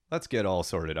Let's get all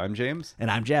sorted. I'm James.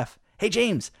 And I'm Jeff. Hey,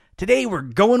 James, today we're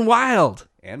going wild.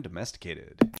 And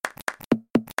domesticated.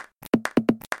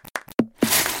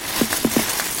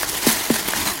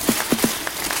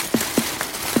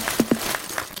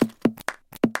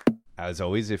 As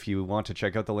always, if you want to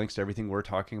check out the links to everything we're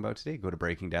talking about today, go to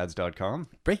breakingdads.com.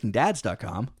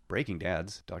 BreakingDads.com.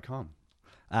 Breakingdads.com.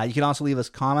 You can also leave us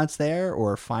comments there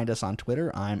or find us on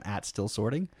Twitter. I'm at Still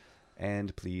Sorting.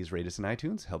 And please rate us in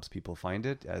iTunes. Helps people find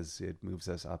it as it moves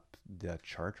us up the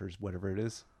chart or whatever it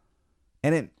is.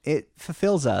 And it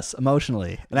fulfills us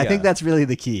emotionally. And I Yeah. think that's really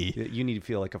the key. You need to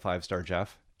feel like a 5-star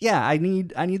Jeff. Yeah, I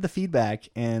need the feedback,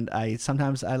 and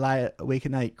sometimes I lie awake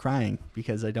at night crying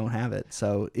because I don't have it.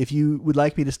 So if you would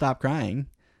like me to stop crying,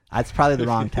 that's probably the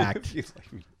wrong tact.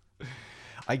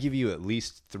 I give you at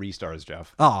least 3 stars,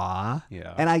 Jeff. Aw.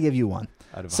 Yeah. And I give you 1.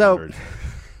 Out of 100.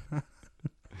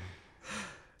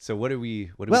 So what do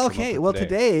we Well, okay. Well,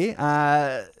 today,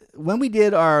 when we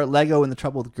did our Lego and the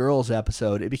Trouble with Girls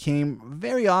episode, it became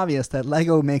very obvious that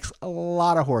Lego makes a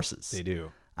lot of horses. They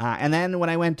do. And then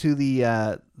when I went to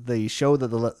the show that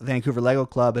the Vancouver Lego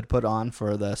Club had put on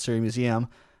for the Surrey Museum,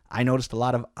 I noticed a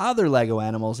lot of other Lego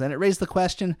animals, and it raised the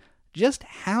question, just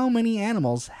how many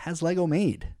animals has Lego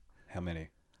made? How many?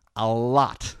 A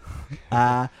lot.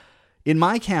 In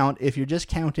my count, if you're just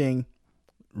counting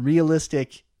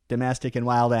realistic domestic and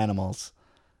wild animals,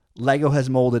 Lego has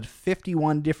molded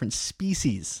 51 different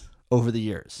species over the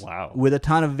years. Wow. With a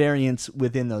ton of variants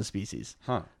within those species.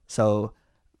 Huh. So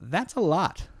that's a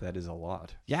lot. That is a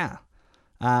lot. Yeah.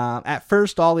 At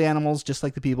first, all the animals, just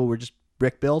like the people, were just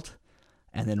brick built.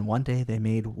 And then one day they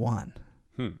made one.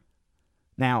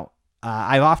 Now,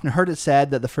 I've often heard it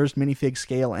said that the first minifig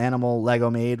scale animal Lego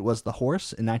made was the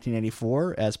horse in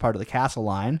 1984 as part of the Castle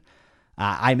line.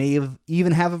 I may have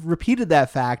even have repeated that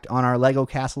fact on our Lego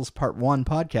Castles Part 1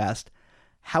 podcast.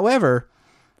 However,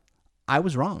 I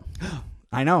was wrong.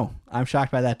 I know. I'm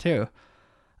shocked by that too.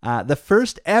 The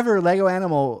first ever Lego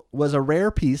animal was a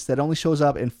rare piece that only shows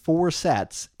up in 4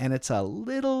 sets, and it's a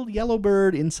little yellow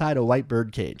bird inside a white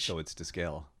bird cage. So it's to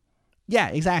scale. Yeah,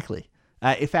 exactly.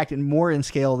 In fact, more in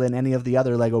scale than any of the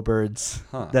other Lego birds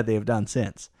that they've done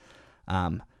since.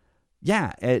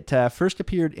 Yeah, it first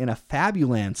appeared in a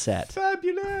Fabuland set.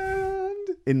 Fabuland!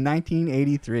 In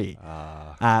 1983.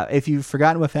 If you've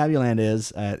forgotten what Fabuland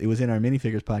is, it was in our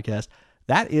minifigures podcast.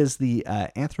 That is the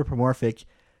anthropomorphic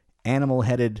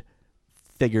animal-headed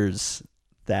figures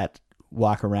that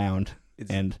walk around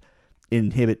and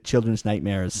inhibit children's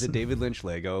nightmares. The David Lynch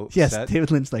Lego yes, set. David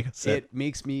Lynch Lego set. It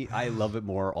makes me, I love it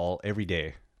more every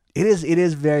day. It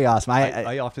is very awesome.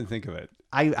 I often think of it.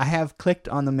 I have clicked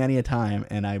on them many a time,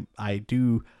 and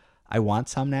I want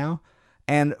some now.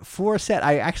 And for a set,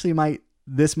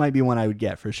 this might be one I would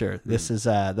get for sure. This is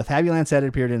the Fabuland set. It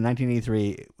appeared in 1983.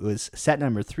 It was set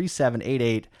number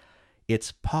 3788.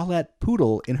 It's Paulette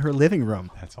Poodle in her living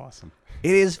room. That's awesome.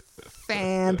 It is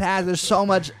fantastic. There's so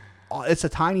much. It's a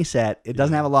tiny set. It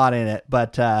doesn't have a lot in it,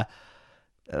 but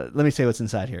let me say what's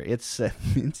inside here. It's an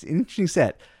interesting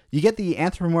set. You get the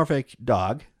anthropomorphic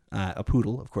dog, a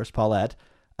poodle, of course, Paulette.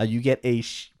 You get a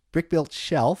brick-built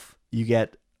shelf. You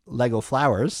get Lego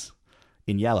flowers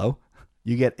in yellow.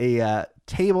 You get a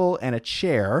table and a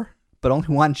chair, but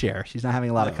only one chair. She's not having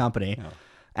a lot of company. No.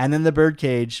 And then the bird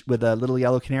cage with a little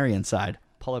yellow canary inside.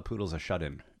 Paulette Poodle's a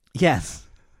shut-in. Yes.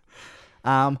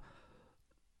 Now,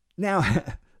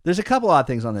 there's a couple odd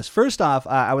things on this. First off,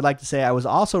 I would like to say I was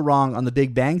also wrong on the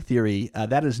Big Bang Theory.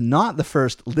 That is not the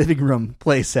first living room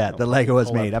play set that Lego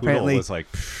has made. Apparently, was like,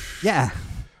 yeah.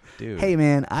 Dude. Hey,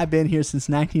 man, I've been here since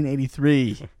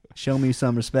 1983. Show me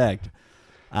some respect.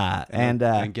 And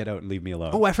get out and leave me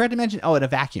alone. Oh, I forgot to mention. Oh, and a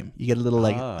vacuum. You get a little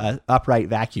upright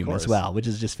vacuum as well, which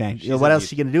is just fantastic. What else is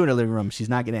she going to do in her living room? She's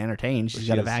not going to entertain. She's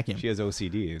got a vacuum. She has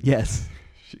OCD. Yes.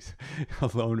 She's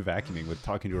alone vacuuming with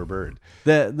talking to her bird.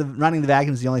 The running the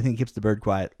vacuum is the only thing that keeps the bird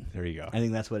quiet. There you go. I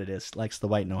think that's what it is. Likes the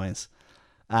white noise.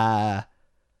 Now,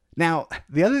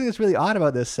 the other thing that's really odd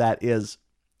about this set is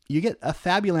you get a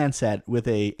Fabuland set with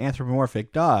a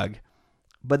anthropomorphic dog,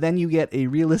 but then you get a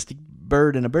realistic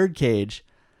bird in a bird cage.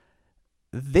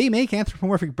 They make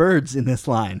anthropomorphic birds in this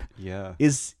line. Yeah.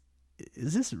 Is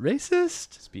this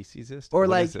racist? Speciesist? Or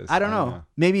I don't know.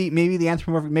 Maybe the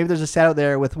anthropomorphic, maybe there's a set out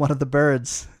there with one of the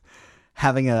birds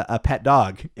having a pet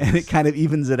dog and it kind of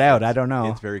evens it out. I don't know.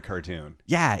 It's very cartoon.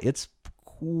 Yeah, it's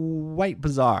quite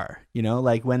bizarre. You know,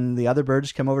 like when the other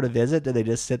birds come over to visit, do they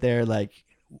just sit there like,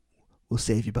 we'll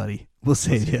save you, buddy. We'll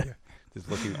save you.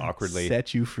 Just looking awkwardly.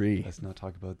 Set you free. Let's not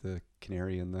talk about the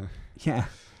canary and the... Yeah.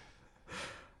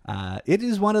 It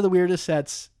is one of the weirdest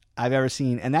sets I've ever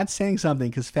seen, and that's saying something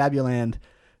because Fabuland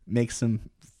makes some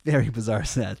very bizarre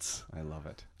sets. I love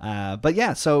it. But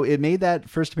yeah, so it made that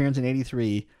first appearance in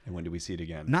 83. And when do we see it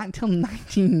again? Not until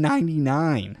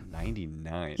 1999.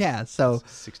 99. Yeah, so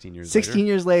 16 years 16 later.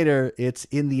 years later, it's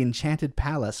in the Enchanted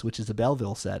Palace, which is a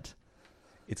Belleville set.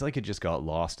 It's like it just got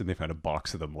lost and they found a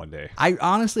box of them one day. I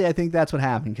think that's what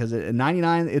happened, because in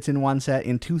 99, it's in one set.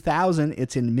 In 2000,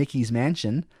 it's in Mickey's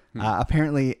Mansion.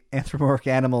 Apparently, anthropomorphic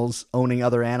animals owning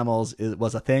other animals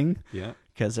was a thing. Yeah.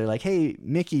 Because they're like, hey,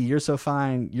 Mickey, you're so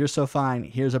fine. You're so fine.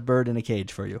 Here's a bird in a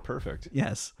cage for you. Perfect.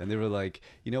 Yes. And they were like,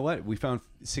 you know what? We found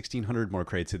 1,600 more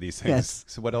crates of these things. Yes.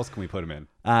 So what else can we put them in?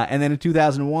 And then in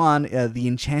 2001, the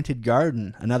Enchanted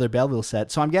Garden, another Belleville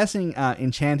set. So I'm guessing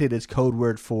Enchanted is code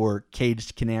word for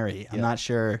caged canary. I'm not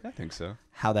sure I think so.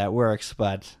 how that works,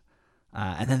 but...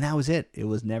 and then that was it. It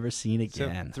was never seen So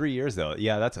again. 3 years, though.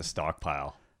 Yeah, that's a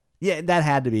stockpile. Yeah, that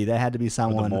had to be. That had to be The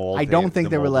someone. mold, I don't think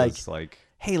the they were mold like, was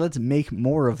hey, let's make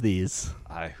more of these.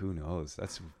 who knows?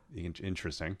 That's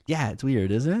interesting. Yeah, it's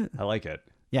weird, isn't it? I like it.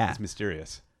 Yeah. It's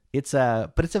mysterious.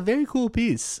 But it's a very cool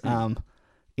piece.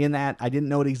 In that I didn't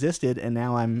know it existed, and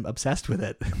now I'm obsessed with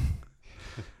it.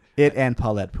 It and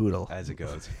Paulette Poodle. As it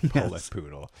goes. Yes. Paulette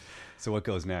Poodle. So what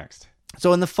goes next?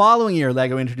 So in the following year,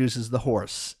 Lego introduces the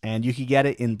horse, and you could get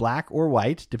it in black or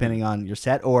white, depending on your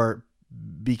set, or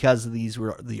because these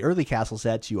were the early castle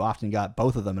sets, you often got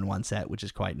both of them in one set, which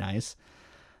is quite nice.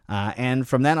 And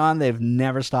from then on, they've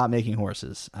never stopped making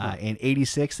horses. In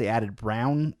 86, they added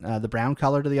the brown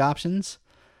color to the options.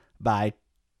 By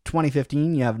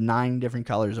 2015, you have 9 different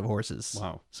colors of horses.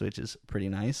 Wow. So which is pretty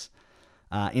nice.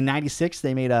 In 96,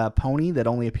 they made a pony that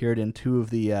only appeared in 2 of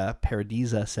the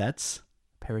Paradisa sets.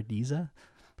 Paradisa?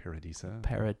 Paradisa?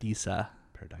 Paradisa.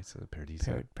 Paradisa?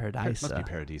 Paradisa? Paradisa. Must be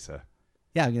Paradisa.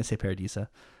 Yeah, I'm going to say Paradisa.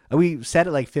 We said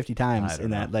it like 50 times I in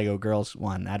don't that know. Lego Girls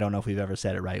one. I don't know if we've ever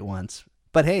said it right once.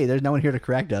 But hey, there's no one here to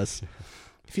correct us.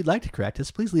 If you'd like to correct us,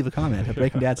 please leave a comment at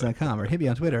breakingdads.com or hit me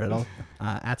on Twitter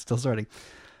at @stillsorting.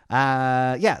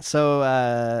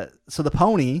 So the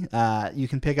pony, you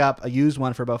can pick up a used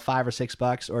one for about $5 or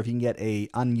 $6, or if you can get a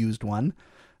unused one,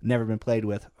 never been played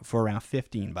with, for around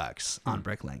 $15 on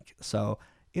Bricklink. So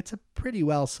it's a pretty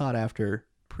well sought after,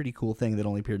 pretty cool thing that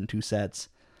only appeared in 2 sets.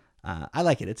 I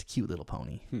like it. It's a cute little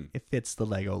pony. It fits the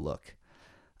Lego look.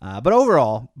 But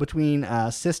overall, between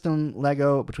System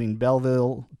Lego, between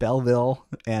Belleville,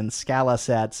 and Scala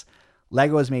sets,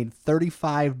 Lego has made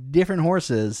 35 different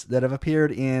horses that have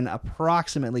appeared in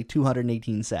approximately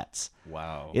 218 sets.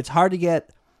 Wow. It's hard to get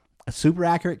a super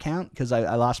accurate count because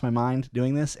I lost my mind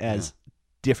doing this, as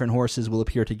different horses will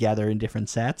appear together in different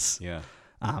sets. Yeah.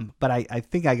 But I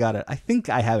think I got it. I think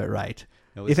I have it right.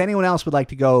 No, If anyone else would like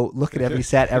to go look at every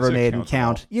set ever So made and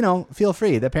count count, feel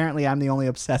free. Apparently, I'm the only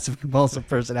obsessive compulsive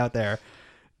person out there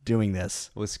doing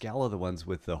this. Was Scala the ones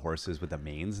with the horses with the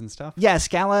manes and stuff? Yeah,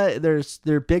 Scala,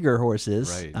 they're bigger horses,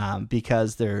 Right.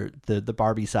 because they're the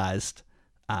Barbie-sized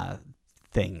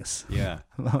things. Yeah.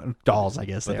 Dolls, I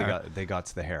guess But they are. they got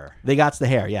the hair. They got the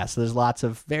hair, yeah. So there's lots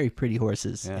of very pretty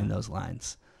horses Yeah. in those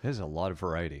lines. There's a lot of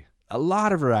variety. A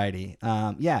lot of variety.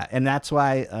 And that's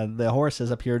why the horse has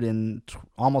appeared in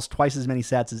almost twice as many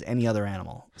sets as any other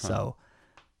animal. So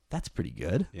that's pretty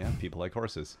good. Yeah, people like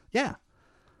horses. Yeah.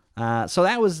 So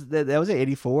that was it.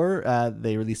 84.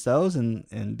 They released those,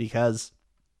 and because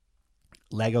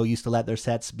Lego used to let their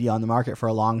sets be on the market for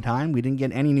a long time, we didn't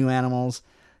get any new animals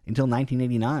until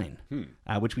 1989,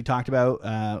 which we talked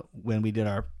about when we did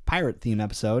our pirate theme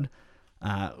episode.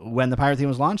 When the pirate theme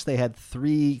was launched, they had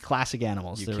 3 classic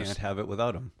animals. You There can't was, have it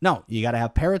without them. no, you got to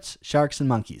have parrots, sharks, and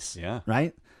monkeys. Yeah.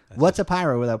 Right? What's a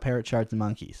pirate without parrots, sharks, and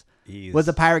monkeys? He's- What's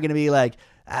a pirate going to be like?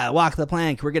 Walk the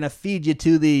plank. We're going to feed you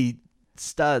to the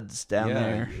studs down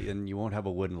there. And you won't have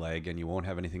a wooden leg, and you won't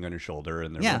have anything on your shoulder,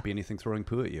 and there Yeah. won't be anything throwing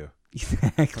poo at you.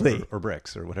 Exactly. Or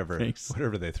bricks, or whatever Bricks.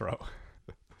 whatever they throw.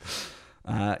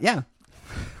 Yeah.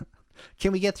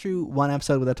 Can we get through one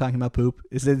episode without talking about poop?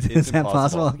 Is It's that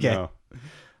possible? impossible. Okay. No.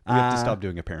 We have to stop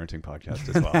doing a parenting podcast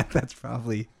as well. That's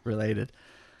probably related.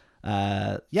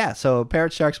 So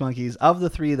parrot, sharks, monkeys. Of the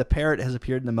 3, the parrot has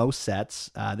appeared in the most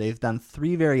sets. They've done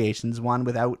 3 variations, one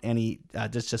without any,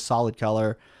 just solid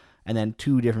color, and then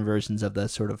 2 different versions of the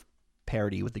sort of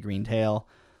parody with the green tail.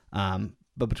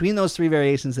 But between those 3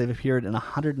 variations, they've appeared in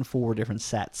 104 different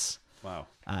sets. Wow.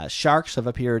 Sharks have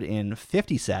appeared in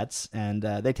 50 sets, and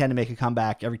they tend to make a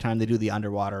comeback every time they do the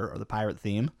underwater or the pirate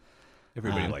theme.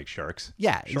 Everybody likes sharks.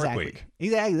 Yeah, Shark exactly. Week.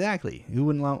 Exactly. Who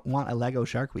wouldn't want a Lego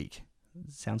Shark Week?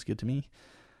 Sounds good to me.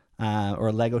 Or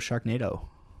a Lego Sharknado.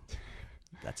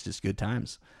 That's just good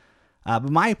times. But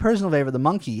my personal favorite, the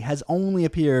monkey, has only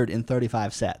appeared in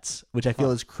 35 sets, which I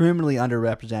feel is criminally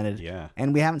underrepresented. Yeah.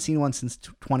 And we haven't seen one since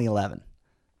 2011.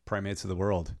 Primates of the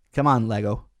world. Come on,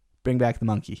 Lego. Bring back the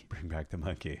monkey. Bring back the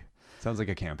monkey. Sounds like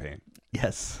a campaign.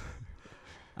 Yes.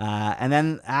 And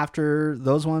then after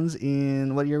those ones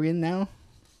in, what year are we in now?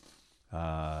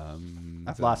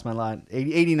 I've lost my line.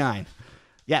 89.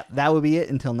 Yeah, that would be it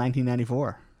until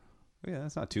 1994. Yeah,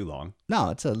 that's not too long. No,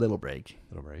 it's a little break.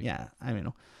 Little break. Yeah, I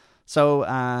mean. So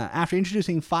after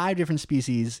introducing 5 different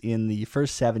species in the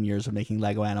first 7 years of making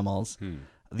Lego animals,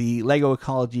 the Lego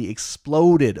ecology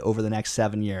exploded over the next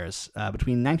 7 years.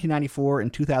 Between 1994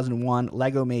 and 2001,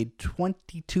 Lego made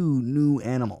 22 new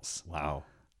animals. Wow.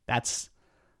 That's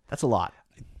a lot.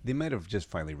 They might have just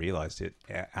finally realized it.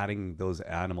 Adding those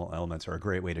animal elements are a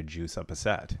great way to juice up a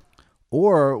set.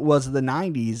 Or was it the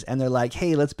 90s and they're like,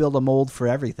 hey, let's build a mold for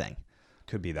everything.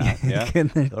 Could be that,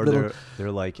 yeah. Or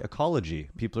they're like ecology.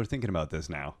 People are thinking about this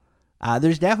now.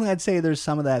 There's definitely, I'd say there's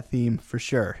some of that theme for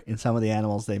sure in some of the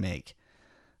animals they make.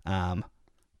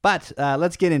 But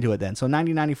let's get into it then. So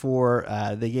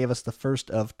 1994, they gave us the first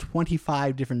of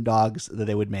 25 different dogs that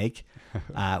they would make,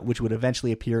 which would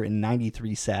eventually appear in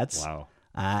 93 sets. Wow.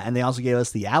 And they also gave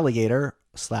us the alligator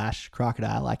 /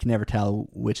 crocodile. I can never tell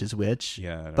which is which.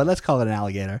 Yeah. But let's call it an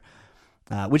alligator,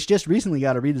 which just recently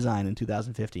got a redesign in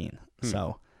 2015.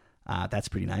 So that's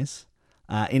pretty nice.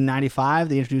 In 95,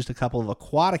 they introduced a couple of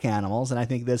aquatic animals, and I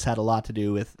think this had a lot to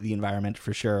do with the environment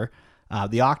for sure.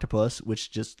 The octopus,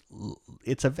 which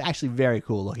it's actually very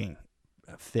cool looking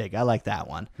fig. I like that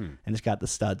one. And it's got the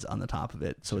studs on the top of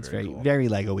it. So it's very, cool. very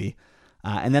Lego-y.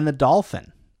 And then the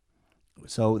dolphin.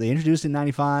 So they introduced it in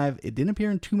 95. It didn't appear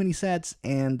in too many sets,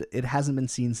 and it hasn't been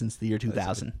seen since the year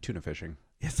 2000. Tuna fishing.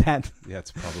 Is that? Yeah,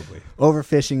 it's probably.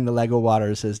 Overfishing the Lego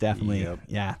waters is definitely, Yep.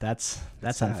 Yeah, that's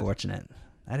unfortunate.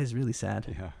 That is really sad.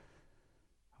 Yeah.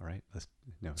 All right.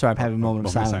 Sorry, I'm having a moment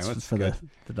of silence for Good.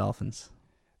 the dolphins.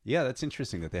 Yeah, that's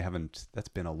interesting that they haven't. That's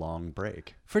been a long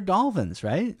break. For dolphins,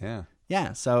 right? Yeah.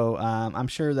 Yeah, so I'm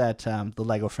sure that the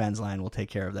Lego Friends line will take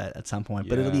care of that at some point,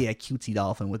 but it'll be a cutesy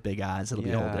dolphin with big eyes. It'll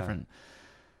be a whole different.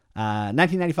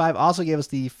 1995 also gave us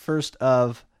the first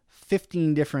of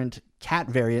 15 different cat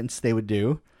variants they would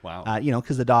do. Wow.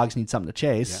 Because the dogs need something to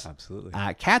chase. Yeah, absolutely.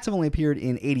 Cats have only appeared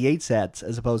in 88 sets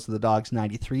as opposed to the dogs'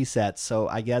 93 sets, so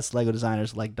I guess Lego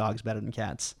designers like dogs better than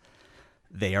cats.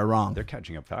 They are wrong. They're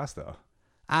catching up fast, though.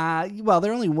 Well,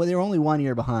 they're only 1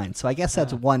 year behind, so I guess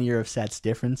that's 1 year of sets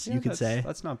difference. You could say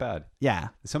that's not bad. Yeah,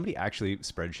 somebody actually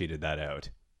spreadsheeted that out.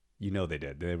 They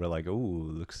did. They were like, "Oh,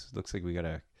 looks like we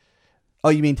gotta." Oh,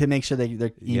 you mean to make sure that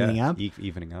they're evening up?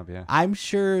 Evening up, yeah. I'm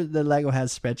sure the Lego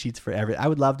has spreadsheets for every. I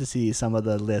would love to see some of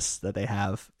the lists that they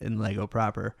have in Lego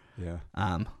proper. Yeah.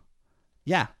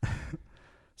 Yeah.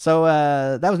 So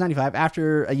that was 95.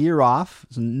 After a year off,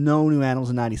 so no new animals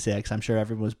in 96. I'm sure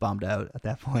everyone was bummed out at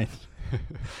that point.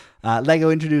 Lego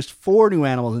introduced 4 new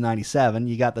animals in 97.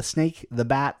 You got the snake, the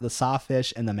bat, the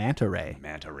sawfish, and the manta ray.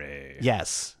 Manta ray.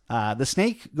 Yes. The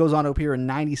snake goes on to appear in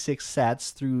 96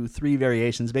 sets through 3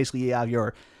 variations. Basically, you have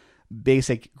your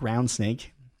basic ground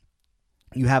snake.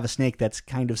 You have a snake that's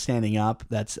kind of standing up.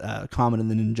 That's common in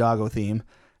the Ninjago theme.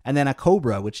 And then a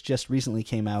cobra, which just recently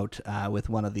came out with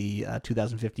one of the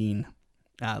 2015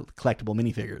 collectible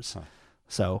minifigures. Huh.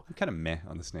 So I'm kind of meh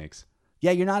on the snakes. Yeah,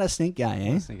 you're not a snake guy,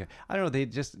 eh? I don't know. They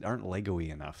just aren't Lego-y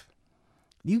enough.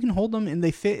 You can hold them, and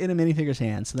they fit in a minifigure's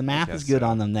hand, so the math is good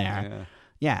on them there.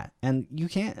 Yeah, and you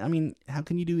can't. I mean, how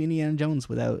can you do Indiana Jones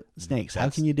without snakes? How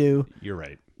can you do? You're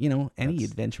right. Any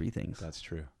adventure-y things. That's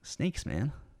true. Snakes,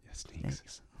 man. Yeah,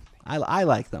 snakes. I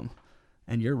like them,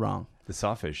 and you're wrong. The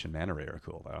sawfish and manta ray are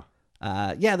cool,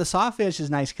 though. Yeah, the sawfish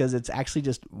is nice because it's actually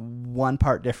just one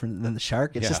part different than the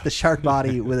shark. It's just the shark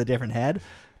body with a different head.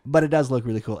 But it does look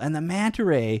really cool. And the manta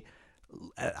ray,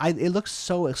 it looks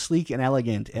so sleek and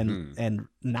elegant and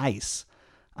nice.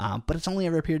 But it's only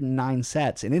ever appeared in 9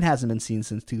 sets, and it hasn't been seen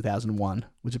since 2001,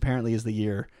 which apparently is the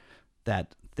year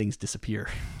that things disappear.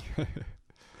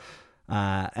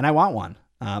 And I want one,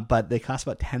 but they cost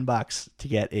about $10 to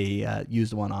get a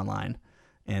used one online.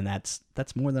 And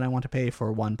that's more than I want to pay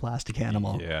for one plastic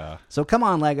animal. Yeah. So come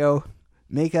on, Lego.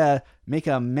 Make a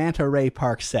manta ray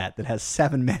park set that has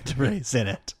 7 manta rays in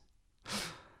it.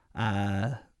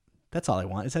 That's all I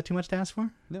want. Is that too much to ask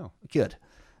for? No. Good.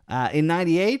 In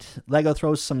 98, Lego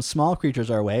throws some small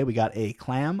creatures our way. We got a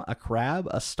clam, a crab,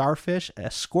 a starfish, a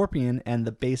scorpion, and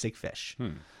the basic fish.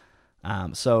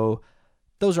 So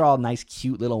those are all nice,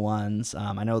 cute little ones.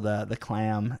 I know the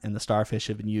clam and the starfish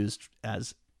have been used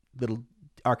as little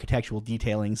architectural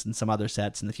detailings in some other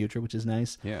sets in the future, which is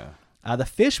nice. Yeah. The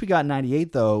fish we got in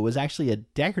 98, though, was actually a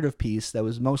decorative piece that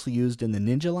was mostly used in the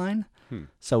Ninja line.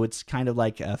 So it's kind of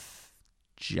like a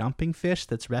jumping fish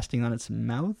that's resting on its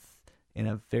mouth. in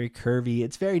a very curvy.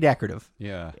 It's very decorative.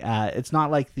 Yeah. It's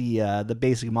not like the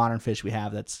basic modern fish we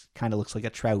have that's kind of looks like a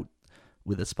trout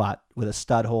with a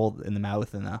stud hole in the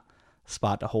mouth and a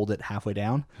spot to hold it halfway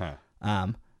down. Huh.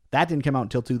 That didn't come out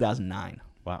until 2009.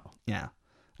 Wow. Yeah.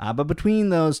 But between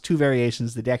those two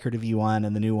variations, the decorative E1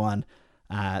 and the new one,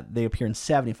 they appear in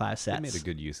 75 sets. They made a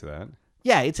good use of that.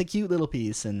 Yeah, it's a cute little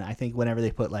piece, and I think whenever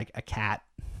they put like a cat,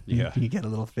 Yeah. you get a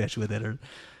little fish with it, or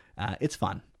it's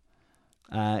fun.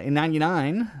 In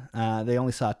 99, they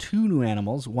only saw 2 new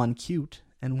animals, one cute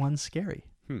and one scary.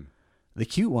 The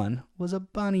cute one was a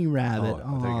bunny rabbit. Oh, I thought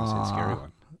you were going to say the scary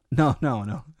one.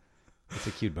 No. It's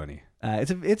a cute bunny.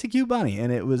 It's a cute bunny,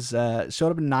 and it was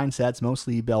showed up in 9 sets,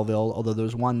 mostly Belleville. Although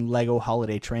there's one Lego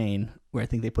holiday train where I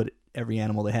think they put every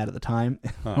animal they had at the time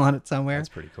on it somewhere. That's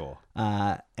pretty cool.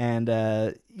 Then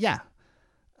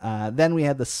we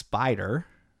had the spider,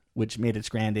 which made its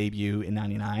grand debut in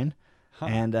 99,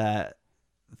 and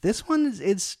this one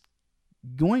is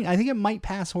going. I think it might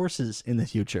pass horses in the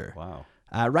future. Wow.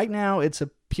 Right now, it's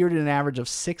appeared in an average of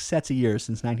 6 sets a year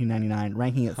since 1999,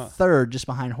 ranking it third just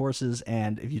behind horses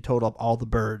and if you total up all the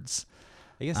birds.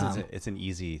 I guess it's an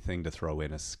easy thing to throw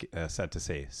in a set to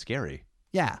say scary.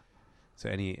 Yeah. So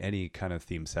any kind of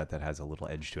theme set that has a little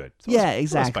edge to it. Exactly.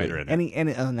 Throw a spider in any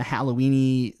the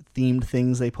Halloween-y themed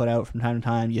things they put out from time to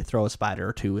time, you throw a spider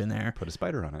or 2 in there. Put a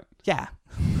spider on it. Yeah.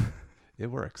 It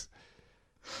works.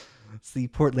 It's the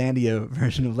Portlandia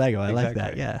version of Lego. I like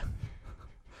that. Yeah.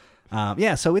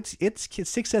 So it's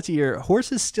 6 sets a year.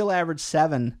 Horses still average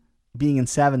 7, being in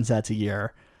 7 sets a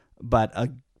year, but a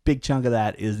big chunk of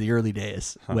that is the early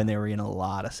days when they were in a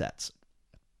lot of sets.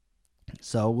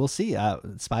 So we'll see.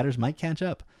 Spiders might catch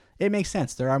up. It makes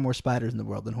sense. There are more spiders in the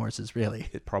world than horses, really.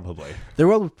 Probably. The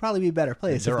world would probably be a better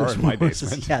place there if there's are in more my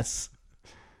horses. basement. Yes.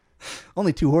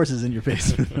 Only 2 horses in your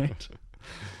basement, right?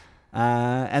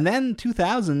 And then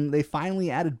 2000, they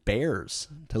finally added bears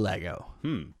to Lego.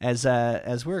 As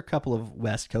we're a couple of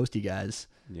West Coasty guys.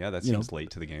 Yeah, that seems late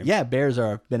to the game. Yeah, bears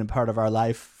have been a part of our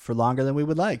life for longer than we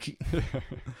would like.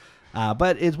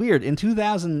 But it's weird. In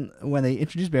 2000, when they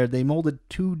introduced bears, they molded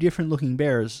 2 different looking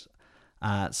bears.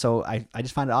 So I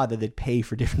just find it odd that they'd pay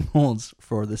for different molds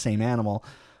for the same animal.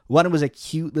 One was a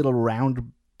cute little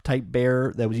round type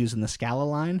bear that was used in the Scala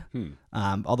line.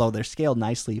 Although they're scaled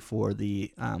nicely for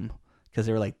the because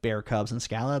they were like bear cubs and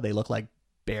Scala. They look like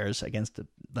bears against a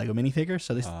Lego minifigure,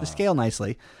 so they scale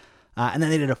nicely. And then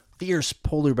they did a fierce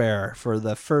polar bear for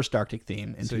the first Arctic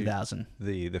theme in 2000.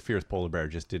 The fierce polar bear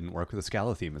just didn't work with the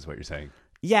Scala theme, is what you're saying.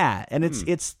 Yeah, and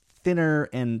it's thinner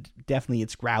and definitely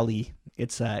it's growly.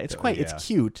 It's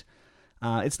cute.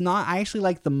 It's not. I actually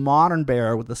like the modern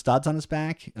bear with the studs on its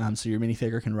back, so your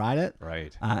minifigure can ride it.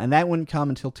 Right. And that wouldn't come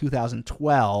until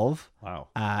 2012. Wow.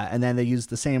 And then they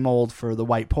used the same mold for the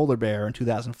white polar bear in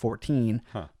 2014.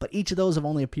 But each of those have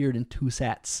only appeared in 2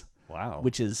 sets. Wow.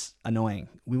 Which is annoying.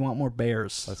 We want more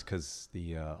bears. That's because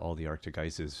all the Arctic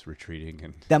ice is retreating,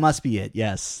 and that must be it.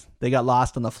 Yes, they got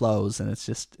lost on the floes, and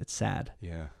it's sad.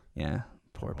 Yeah.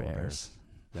 Poor bears.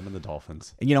 Them and the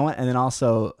dolphins. And you know what? And then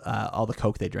also all the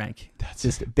Coke they drank. That's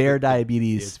just bear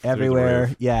diabetes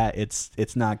everywhere. Yeah,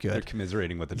 it's not good. They're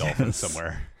commiserating with the dolphins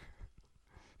somewhere.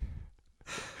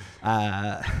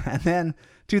 And then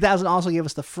 2000 also gave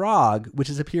us the frog, which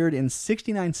has appeared in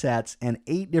 69 sets and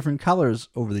 8 different colors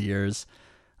over the years.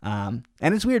 And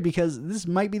it's weird because this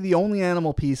might be the only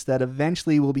animal piece that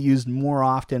eventually will be used more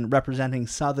often representing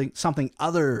something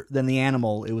other than the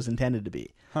animal it was intended to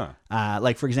be.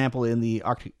 Like, for example, in the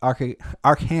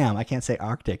Arkham, I can't say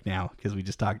Arctic now because we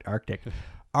just talked Arctic,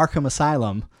 Arkham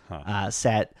Asylum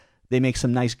set, they make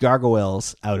some nice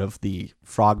gargoyles out of the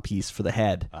frog piece for the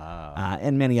head.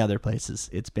 And many other places.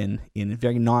 It's been in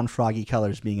very non-froggy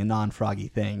colors, being a non-froggy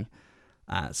thing.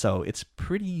 So it's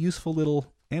pretty useful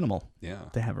little animal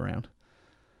to have around.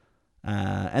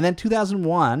 And then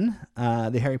 2001,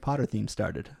 the Harry Potter theme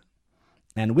started.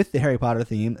 And with the Harry Potter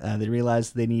theme, they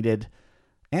realized they needed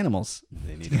animals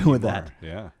to go with that.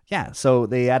 Yeah, so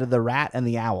they added the rat and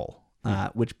the owl.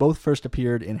 Which both first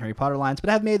appeared in Harry Potter lines, but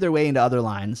have made their way into other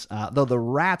lines, though the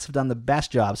rats have done the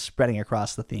best job spreading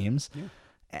across the themes,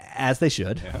 as they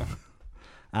should.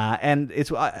 And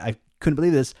I couldn't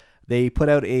believe this. They put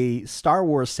out a Star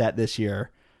Wars set this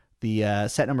year, the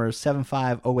set number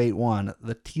 75081,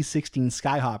 the T-16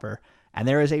 Skyhopper, and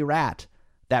there is a rat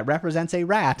that represents a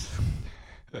rat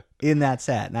in that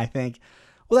set. And I think,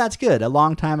 well, that's good. A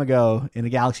long time ago in a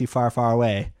galaxy far, far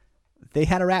away, they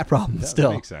had a rat problem still.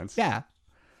 That makes sense. Yeah.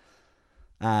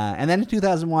 And then in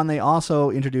 2001, they also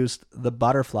introduced the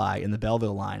butterfly in the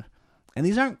Belleville line. And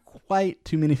these aren't quite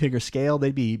to minifigure scale.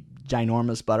 They'd be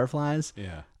ginormous butterflies.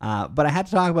 Yeah. But I had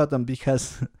to talk about them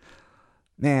because,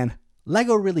 man,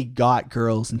 Lego really got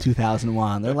girls in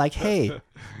 2001. They're like, hey,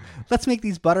 let's make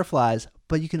these butterflies,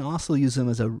 but you can also use them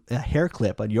as a hair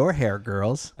clip on your hair,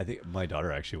 girls. I think my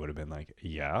daughter actually would have been like,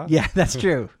 yeah. Yeah, that's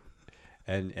true.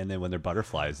 And then when they're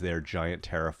butterflies, they're giant,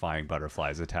 terrifying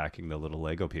butterflies attacking the little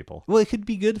Lego people. Well, it could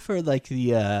be good for like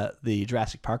the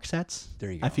Jurassic Park sets.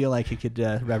 There you go. I feel like it could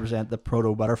represent the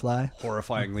proto butterfly.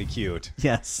 Horrifyingly cute.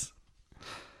 Yes.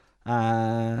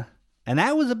 And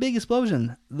that was a big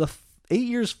explosion. The 8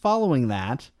 years following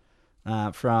that,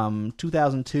 from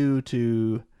 2002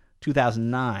 to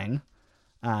 2009,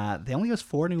 they only gave us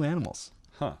 4 new animals.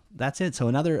 Huh. That's it. So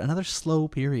another slow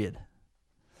period.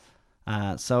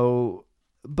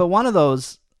 But one of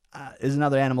those is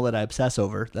another animal that I obsess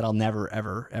over that I'll never,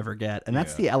 ever, ever get. And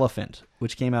that's the elephant,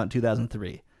 which came out in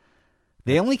 2003.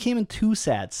 They only came in 2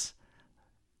 sets.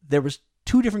 There was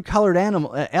 2 different colored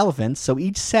elephants. So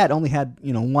each set only had,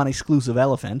 one exclusive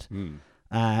elephant.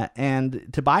 And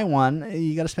to buy one,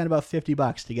 you got to spend about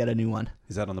 $50 to get a new one.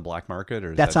 Is that on the black market,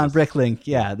 or is that's that on just... Bricklink?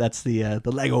 Yeah, that's the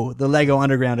Lego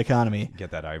underground economy. Get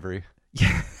that ivory?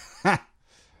 Yeah,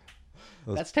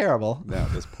 that's terrible. Yeah,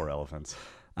 those poor elephants.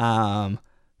 I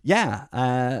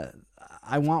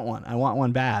want one. I want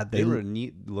one bad. They were a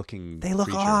neat looking. They look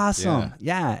creature. awesome.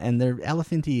 Yeah, and they're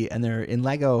elephanty and they're in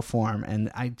Lego form.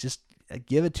 And I just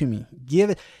give it to me. Give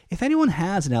it. If anyone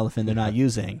has an elephant they're not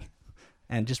using,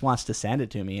 and just wants to send it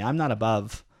to me, I'm not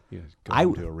above. Yeah, go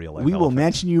home to a real life we will elephant.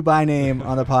 mention you by name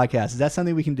on the podcast. Is that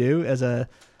something we can do as a?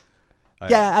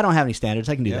 Yeah, I don't have any standards.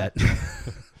 I can do that.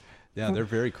 Yeah, they're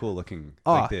very cool looking.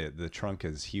 Oh. Like the trunk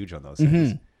is huge on those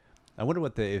things. I wonder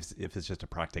what if it's just a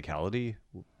practicality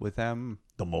with them.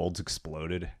 The molds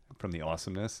exploded from the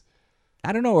awesomeness.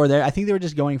 I don't know, or I think they were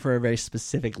just going for a very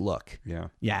specific look. Yeah.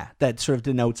 Yeah, that sort of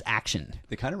denotes action.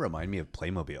 They kind of remind me of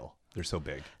Playmobil. They're so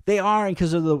big. They are,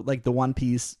 because of the one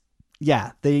piece.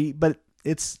 Yeah, but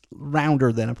it's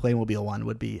rounder than a Playmobil one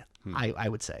would be. I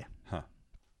would say. Huh.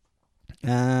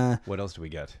 What else do we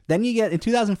get? Then you get in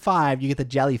 2005. You get the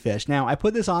jellyfish. Now I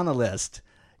put this on the list,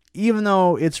 even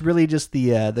though it's really just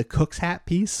the cook's hat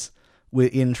piece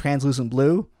in translucent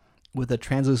blue with a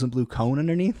translucent blue cone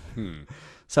underneath.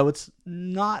 So it's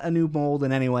not a new mold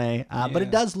in any way, but it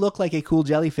does look like a cool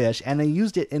jellyfish, and they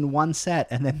used it in one set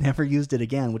and then never used it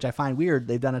again, which I find weird.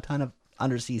 They've done a ton of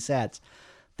undersea sets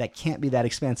that can't be that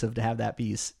expensive to have that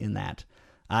piece in that.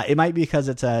 It might be because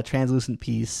it's a translucent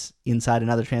piece inside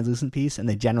another translucent piece, and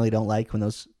they generally don't like when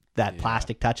that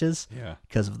plastic touches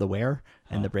because of the wear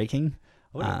and the breaking.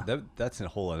 That's a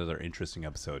whole other interesting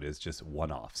episode, is just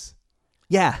one-offs.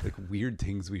 Yeah. Like weird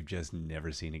things we've just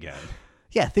never seen again.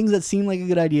 Yeah, things that seem like a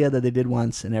good idea that they did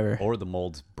once and never. Or the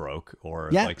molds broke,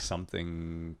 or like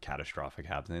something catastrophic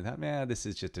happened. They thought, man, this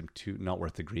is just not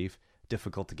worth the grief.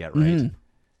 Difficult to get right.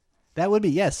 That would be,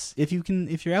 yes. If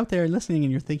you're out there listening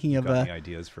and you're thinking of any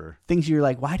ideas for things, you're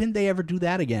like, why didn't they ever do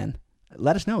that again?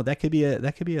 Let us know. That could be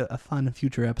a fun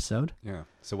future episode. Yeah.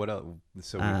 So what else?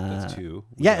 So that's 2.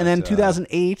 And then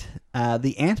 2008,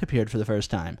 the ant appeared for the first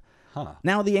time. Huh.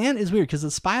 Now the ant is weird because the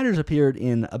spiders appeared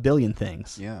in a billion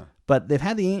things. Yeah. But they've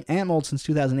had the ant mold since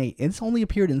 2008. It's only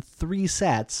appeared in 3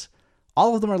 sets.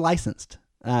 All of them are licensed.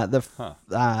 There's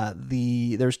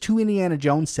 2 Indiana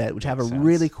Jones set which have a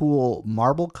really cool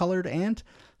marble colored ant.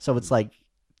 So it's like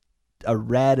a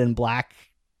red and black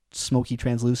smoky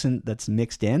translucent that's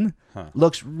mixed in.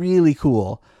 Looks really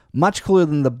cool. Much cooler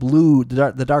than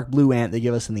the dark blue ant they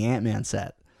give us in the Ant-Man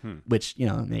set. Which,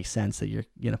 it makes sense that you're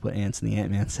going to put ants in the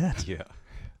Ant-Man set. Yeah.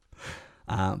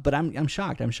 But I'm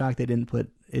shocked. I'm shocked they didn't put.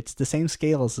 It's the same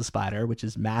scale as the spider, which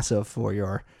is massive for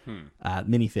your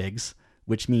minifigs,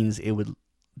 which means it would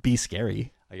be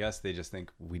scary. I guess they just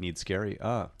think we need scary.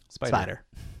 Spider.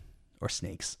 Or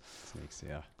snakes. Snakes,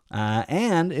 yeah.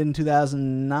 And in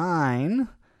 2009,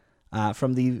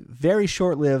 from the very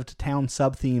short-lived town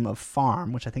sub-theme of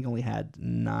Farm, which I think only had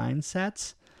 9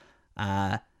 sets,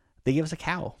 they gave us a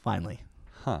cow, finally.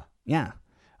 Huh. Yeah.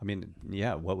 I mean,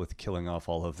 yeah, what with killing off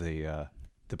all of the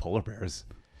polar bears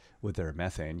with their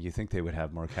methane, you think they would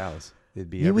have more cows. They'd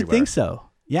be everywhere. You would think so.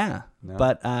 Yeah. No.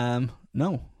 But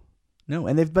no.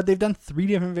 And they've done 3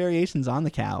 different variations on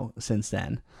the cow since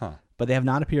then. Huh. But they have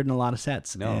not appeared in a lot of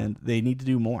sets. No. And they need to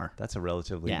do more. That's a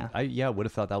relatively I would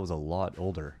have thought that was a lot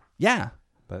older. Yeah.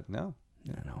 But no.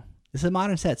 No. This is a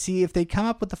modern set. See, if they'd come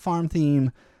up with the farm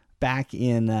theme back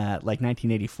in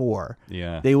 1984,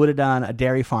 they would have done a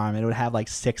dairy farm and it would have like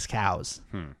 6 cows,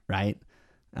 right?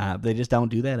 They just don't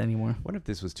do that anymore. What if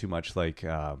this was too much like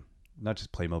not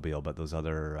just Playmobil, but those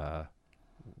other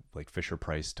like Fisher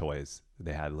Price toys.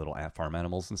 They had little farm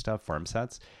animals and stuff, farm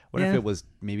sets. What if it was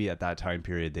maybe at that time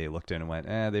period they looked in and went,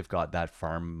 they've got that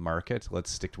farm market.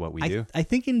 Let's stick to what we do. I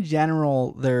think in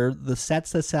general, the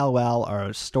sets that sell well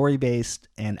are story based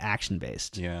and action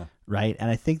based. Yeah. Right. And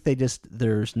I think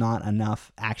there's not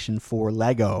enough action for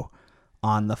Lego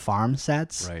on the farm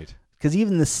sets. Right. Because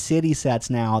even the city sets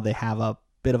now, they have a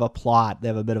bit of a plot, they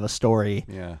have a bit of a story,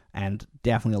 and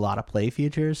definitely a lot of play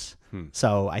features.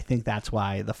 So I think that's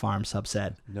why the farm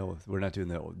subset. No, we're not doing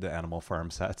the animal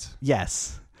farm sets.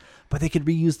 Yes, but they could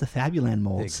reuse the Fabuland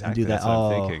molds and do that. That's what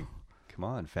I'm thinking. Come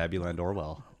on, Fabuland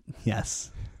Orwell.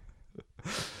 Yes.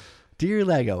 Dear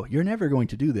Lego, you're never going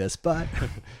to do this, but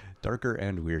darker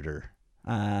and weirder.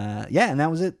 And that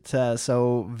was it.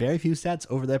 So very few sets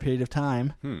over that period of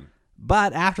time.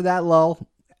 But after that lull,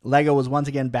 Lego was once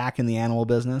again back in the animal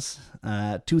business.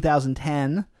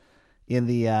 2010, in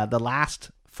the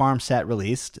last farm set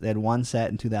released, they had one set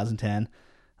in 2010.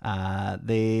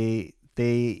 They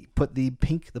put the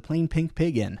plain pink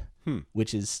pig in,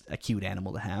 which is a cute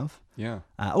animal to have. Yeah.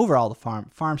 Overall, the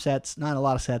farm sets, not a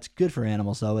lot of sets, good for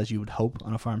animals though, as you would hope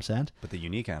on a farm set. But the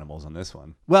unique animals on this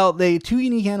one. Well, two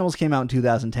unique animals came out in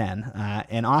 2010,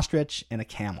 an ostrich and a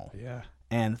camel. Yeah.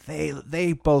 And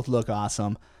they both look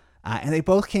awesome. And they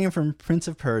both came from Prince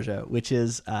of Persia, which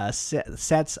is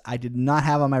sets I did not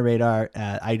have on my radar.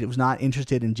 I was not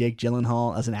interested in Jake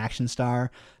Gyllenhaal as an action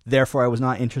star. Therefore, I was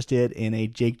not interested in a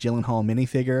Jake Gyllenhaal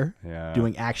minifigure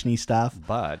doing action-y stuff.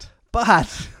 But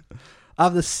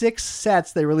of the 6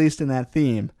 sets they released in that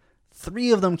theme,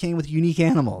 3 of them came with unique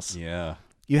animals. Yeah.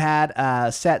 You had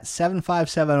set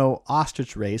 7570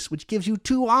 Ostrich Race, which gives you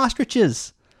 2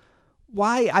 ostriches.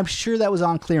 Why? I'm sure that was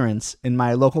on clearance in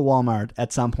my local Walmart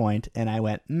at some point, and I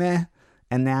went meh,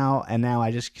 and now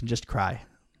I can just cry.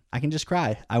 I can just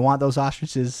cry. I want those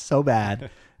ostriches so bad,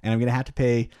 and I'm gonna have to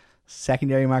pay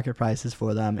secondary market prices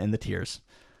for them in the tears.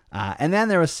 And then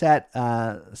there was set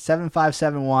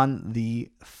 7571,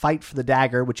 the Fight for the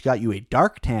Dagger, which got you a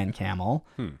dark tan camel,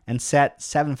 and set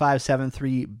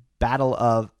 7573, Battle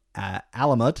of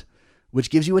Alamut, which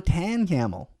gives you a tan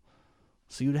camel.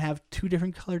 So you'd have 2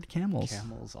 different colored camels.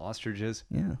 Camels, ostriches.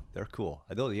 Yeah. They're cool.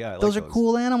 I like those are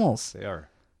cool animals. They are.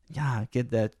 Yeah,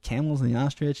 get the camels and the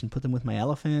ostrich and put them with my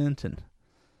elephant. And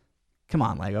come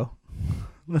on, Lego.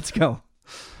 Let's go.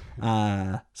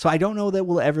 So I don't know that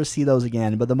we'll ever see those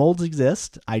again, but the molds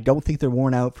exist. I don't think they're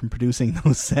worn out from producing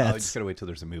those sets. I just got to wait till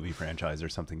there's a movie franchise or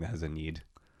something that has a need.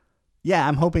 Yeah,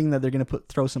 I'm hoping that they're going to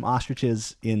throw some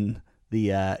ostriches in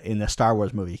the Star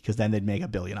Wars movie, because then they'd make 1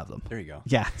 billion of them. There you go.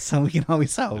 Yeah, so we can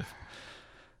always hope.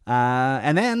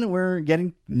 And then we're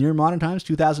getting near modern times.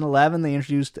 2011, they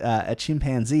introduced a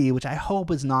chimpanzee, which I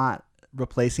hope is not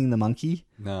replacing the monkey.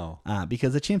 No.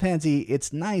 Because the chimpanzee,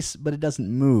 it's nice, but it doesn't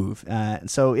move.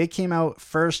 So it came out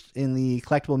first in the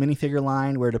collectible minifigure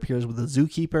line, where it appears with a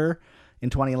zookeeper in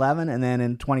 2011, and then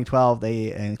in 2012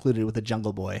 they included it with a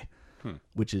Jungle Boy,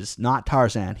 which is not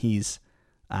Tarzan. He's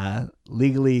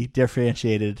legally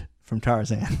differentiated from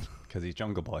Tarzan. Because he's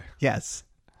Jungle Boy. Yes.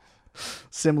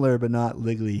 Similar, but not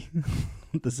legally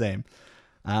the same.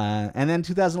 And then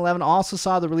 2011 also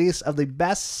saw the release of the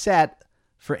best set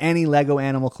for any Lego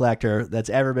animal collector that's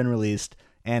ever been released.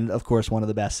 And, of course, one of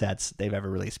the best sets they've ever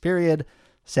released, period.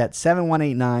 Set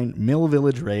 7189 Mill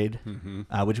Village Raid,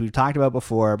 which we've talked about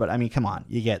before. But, I mean, come on.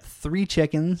 You get 3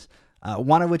 chickens,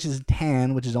 one of which is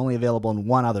tan, which is only available in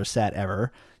one other set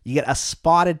ever. You get a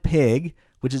spotted pig,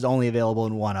 which is only available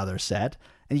in one other set.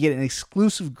 And you get an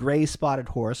exclusive gray spotted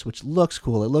horse, which looks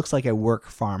cool. It looks like a work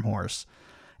farm horse.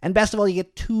 And best of all, you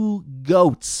get 2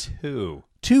 goats.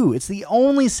 2. It's the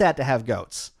only set to have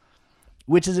goats,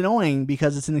 which is annoying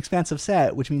because it's an expensive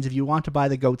set, which means if you want to buy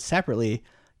the goats separately,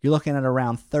 you're looking at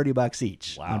around $30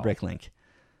 each on Bricklink.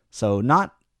 So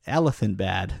not elephant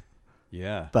bad.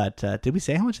 Yeah. But did we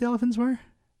say how much the elephants were?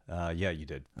 Yeah, you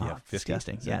did. Oh, yeah, 50.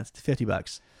 Disgusting. Yeah, it's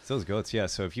 $50. So those goats, yeah.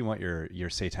 So if you want your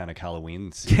satanic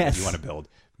Halloween Yes. that you want to build,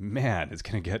 man, it's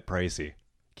going to get pricey.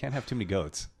 Can't have too many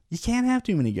goats. You can't have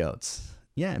too many goats.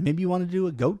 Yeah, maybe you want to do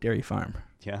a goat dairy farm.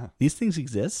 Yeah. These things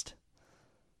exist.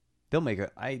 They'll make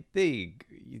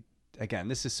again,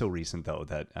 this is so recent though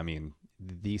that, I mean,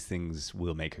 these things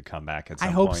will make a comeback at some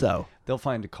point. I hope so. They'll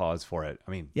find a cause for it.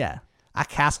 I mean, yeah. A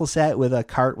castle set with a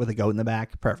cart with a goat in the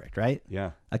back. Perfect, right?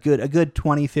 Yeah. A good $20,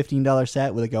 $15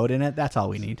 set with a goat in it. That's all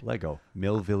we need. Lego.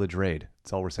 Mill Village Raid.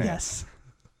 That's all we're saying. Yes.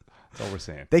 That's all we're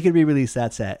saying. They could re-release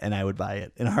that set and I would buy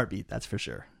it in a heartbeat. That's for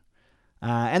sure.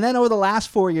 And then over the last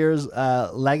 4 years,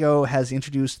 Lego has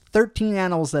introduced 13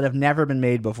 animals that have never been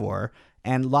made before,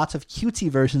 and lots of cutesy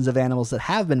versions of animals that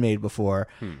have been made before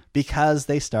because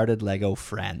they started Lego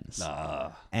Friends.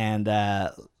 And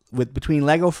with between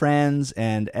Lego Friends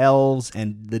and Elves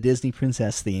and the Disney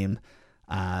Princess theme,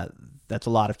 that's a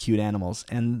lot of cute animals,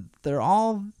 and they're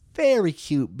all very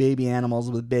cute baby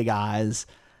animals with big eyes.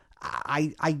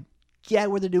 I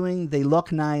get what they're doing. They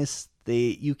look nice.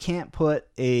 You can't put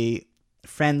a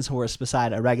Friends horse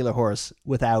beside a regular horse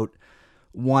without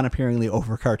one appearingly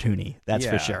over cartoony. That's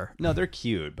for sure. No, they're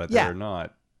cute, but they're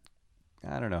not.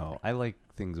 I don't know. I like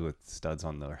things with studs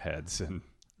on their heads, and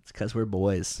it's because we're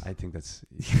boys. I think that's.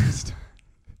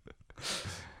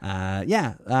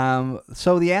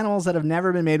 So the animals that have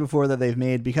never been made before that they've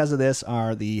made because of this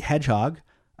are the hedgehog,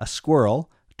 a squirrel,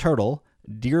 turtle,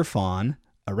 deer fawn,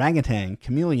 orangutan,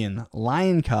 chameleon,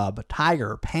 lion cub,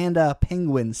 tiger, panda,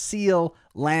 penguin, seal,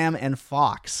 lamb, and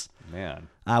fox. Man.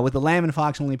 With the lamb and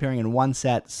fox only appearing in one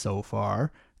set so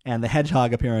far, and the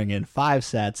hedgehog appearing in 5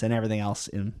 sets, and everything else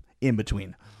in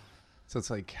between. So it's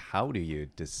like, how do you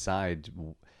decide?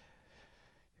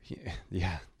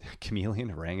 Yeah,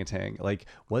 chameleon, orangutan. Like,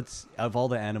 what's of all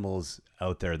the animals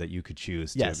out there that you could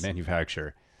choose to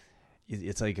manufacture?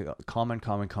 It's like a common,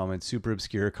 super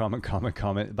obscure, common.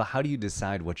 But how do you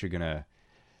decide what you're gonna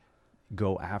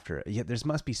go after? Yeah, there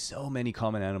must be so many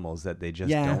common animals that they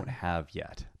just don't have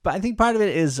yet. But I think part of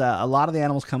it is a lot of the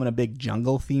animals come in a big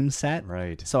jungle theme set.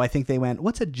 Right. So I think they went,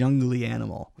 what's a jungly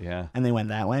animal? Yeah. And they went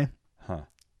that way. Huh.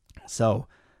 So,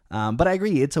 but I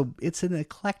agree, it's an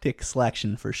eclectic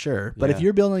selection for sure. But if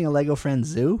you're building a Lego Friends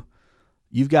zoo,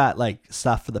 you've got like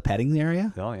stuff for the petting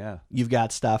area. Oh yeah. You've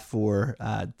got stuff for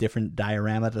different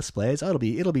diorama displays. Oh,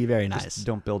 it'll be very nice. Just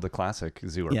don't build a classic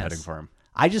zoo or petting farm.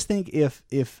 I just think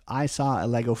if I saw a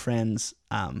Lego Friends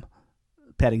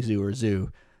petting zoo or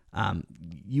zoo,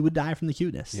 you would die from the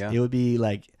cuteness. Yeah. It would be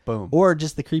like boom, or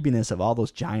just the creepiness of all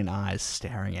those giant eyes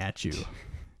staring at you.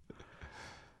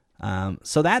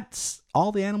 So that's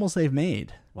all the animals they've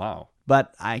made. Wow.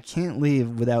 But I can't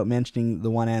leave without mentioning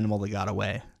the one animal that got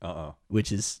away.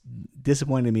 Which is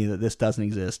disappointing to me that this doesn't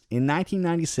exist. In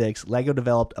 1996, Lego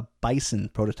developed a bison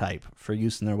prototype for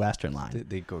use in their Western line. Did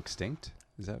they go extinct?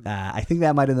 Is that? I think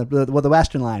that might have been the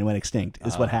Western line went extinct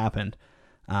is what happened.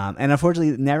 And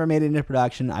unfortunately, it never made it into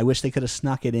production. I wish they could have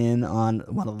snuck it in on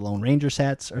one of the Lone Ranger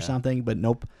sets or something, but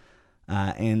nope.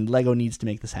 And Lego needs to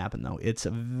make this happen, though. It's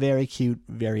a very cute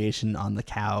variation on the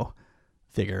cow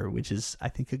figure, which is, I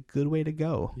think, a good way to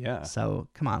go. Yeah. So,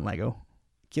 come on, Lego.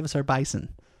 Give us our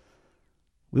bison.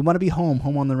 We want to be home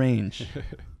on the range.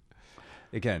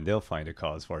 Again, they'll find a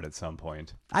cause for it at some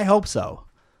point. I hope so.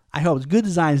 I hope. Good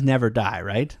designs never die,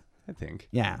 right? I think.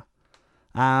 Yeah.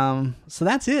 So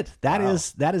that's it. That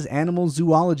is Animal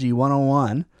Zoology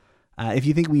 101. If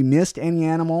you think we missed any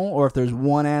animal, or if there's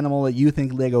one animal that you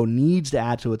think Lego needs to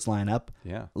add to its lineup,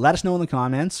 let us know in the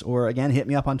comments, or again, hit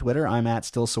me up on Twitter. I'm at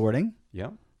Still Sorting.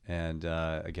 Yeah. And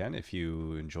again, if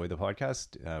you enjoy the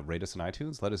podcast, rate us on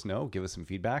iTunes. Let us know. Give us some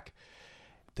feedback.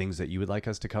 Things that you would like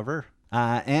us to cover.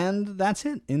 And that's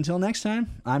it. Until next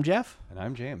time, I'm Jeff. And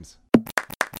I'm James.